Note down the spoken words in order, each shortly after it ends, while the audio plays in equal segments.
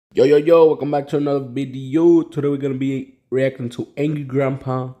Yo, welcome back to another video. Today we're gonna be reacting to Angry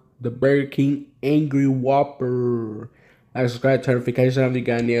Grandpa, the Burger King Angry Whopper. Like, subscribe, turn notifications on. If you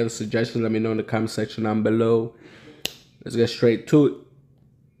got any other suggestions, let me know in the comment section down below. Let's get straight to it.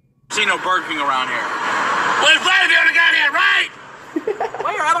 See no Burger King around here. Well, it's right there, got here, right?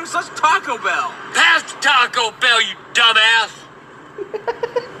 Where, Adam? Such Taco Bell. Pass the Taco Bell, you dumbass.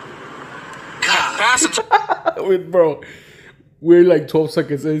 God. Pass it. Wait, bro, we're like 12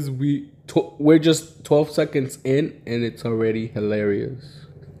 seconds in. We're just 12 seconds in, and it's already hilarious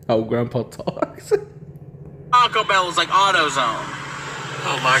how Grandpa talks. Taco Bell is like AutoZone.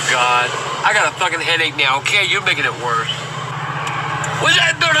 Oh my God. I got a fucking headache now, okay? You're making it worse. What's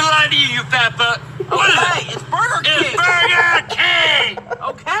that dirty lie to you, fat butt? What is Okay, it's Burger King. It's Burger King!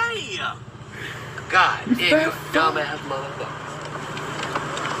 Okay. God damn, you dumbass motherfucker.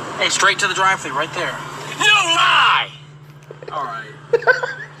 Hey, straight to the drive-thru right there. No lie! All right.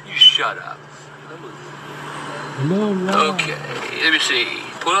 You shut up. No. Okay, let me see.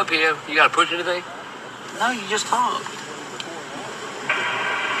 Pull up here. You gotta push anything? No, you just talk.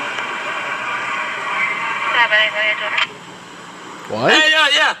 What? Hey,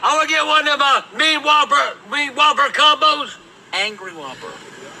 yeah. I wanna get one of them mean Whopper combos. Angry Whopper.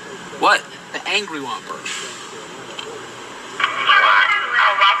 What? The Angry Whopper.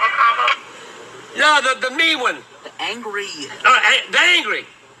 No, the mean one. The Angry. The angry.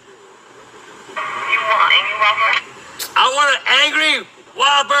 You want Angry Whopper? I want an angry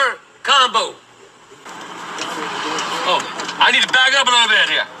Whopper combo. Oh, I need to back up a little bit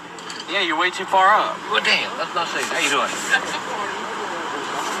here. Yeah, you're way too far up. Well, damn, that's not safe. How you doing?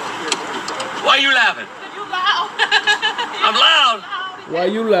 Why are you laughing? You loud. I'm loud. Why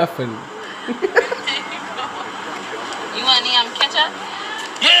you laughing? You want any ketchup?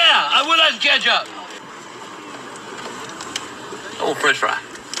 Yeah, I would like ketchup. Oh, French fry.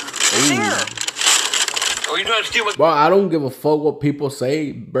 Oh, you trying to steal my... Well, I don't give a fuck what people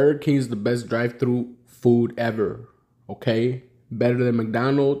say. Burger King is the best drive-thru food ever. Okay? Better than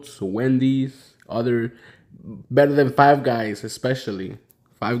McDonald's, Wendy's, better than Five Guys, especially.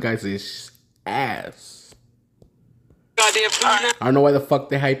 Five Guys is ass. Goddamn food now. I don't know why the fuck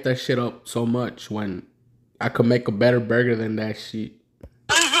they hype that shit up so much when I could make a better burger than that shit.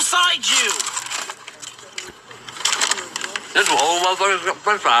 Who's beside you? This whole motherfucker's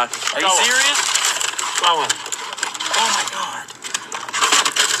French fries. Are you serious? Go on. Oh my God.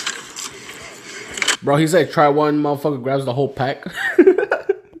 Bro, he said try one, motherfucker grabs the whole pack.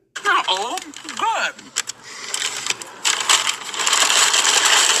 Oh, good.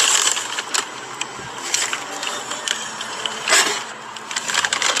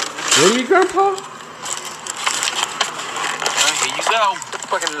 Really, Grandpa? Here you go. What the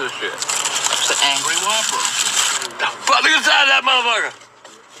fuck is this shit? It's the Angry Whopper. Fuck, look inside that motherfucker.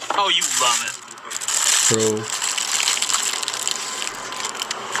 Oh, you love it. True.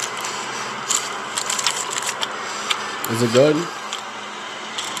 Is it good?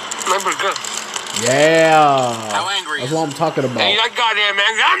 Remember, good. Yeah. How angry That's is what I'm talking about. Hey, that goddamn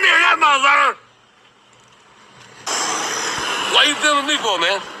man. I'm near that motherfucker. Why you filming me for,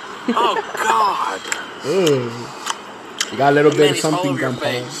 man? Oh, God. Ugh. You got a little bit of Mayonnaise all something, over your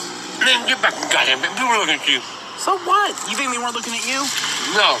Grandpa. face. Man, get back, goddamn man. People are looking at you. So what? You think they weren't looking at you?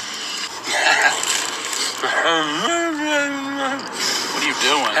 No. What are you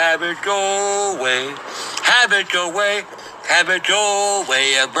doing? Have it your way. Have it your way. Have it your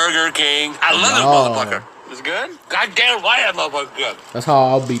way at Burger King. I love this motherfucker. Is it good? Goddamn right that motherfucker good. That's how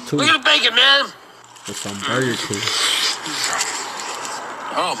I'll be too. Look at the bacon, man. With some Burger King.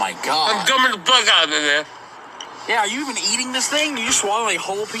 Oh my I'm God. gumming the fuck out of it, man. Yeah, are you even eating this thing? Do you swallow like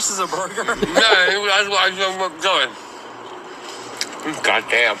whole pieces of burger? No, that's why I'm going.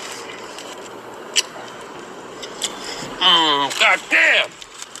 Goddamn. Goddamn.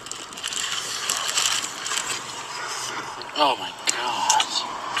 Oh my God.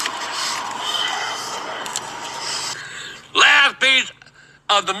 Last piece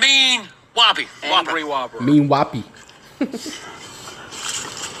of the mean Whoppy. Angry Whopper. Mean Whoppy.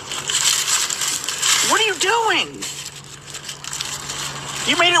 What are you doing?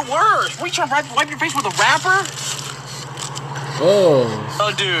 You made it worse. What, you trying to wipe your face with a wrapper? Oh.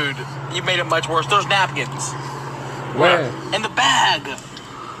 Oh, dude. You made it much worse. There's napkins. Where? In the bag.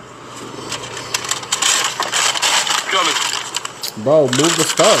 Coming. Bro, move the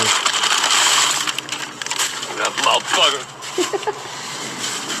stuff. That motherfucker.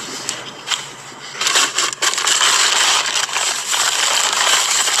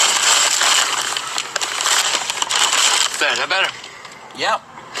 Is that better? Yep.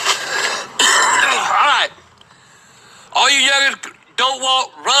 All right. All you youngins, Don't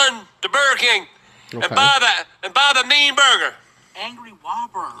walk, run to Burger King and Okay. buy the mean burger. Angry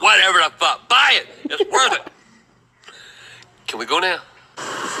Whopper. Whatever the fuck. Buy it. It's worth it. Can we go now?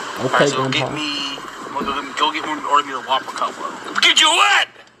 Okay, Alright, so Grandpa. order me the Whopper combo. Get you what?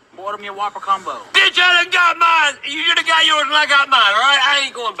 Order me a Whopper combo. Bitch, I done got mine. You should have got yours and I got mine, all right? I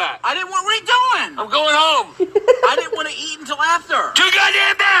ain't going back. I didn't want. What are you doing? I'm going home. I didn't want to eat until after. Too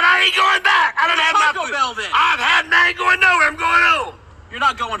goddamn bad. I ain't going back. I don't have my Taco food. Bell then. I've had mine. I ain't going nowhere. I'm going home. You're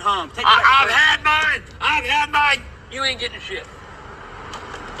not going home. Take it I've back. had mine. I've had mine. You ain't getting shit.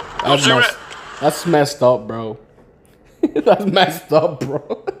 That's Sir, messed, that's messed up, bro. That's messed up,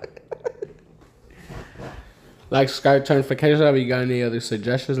 bro. Like, subscribe, turn notifications on. If you got any other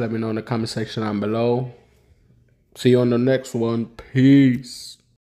suggestions, let me know in the comment section down below. See you on the next one. Peace.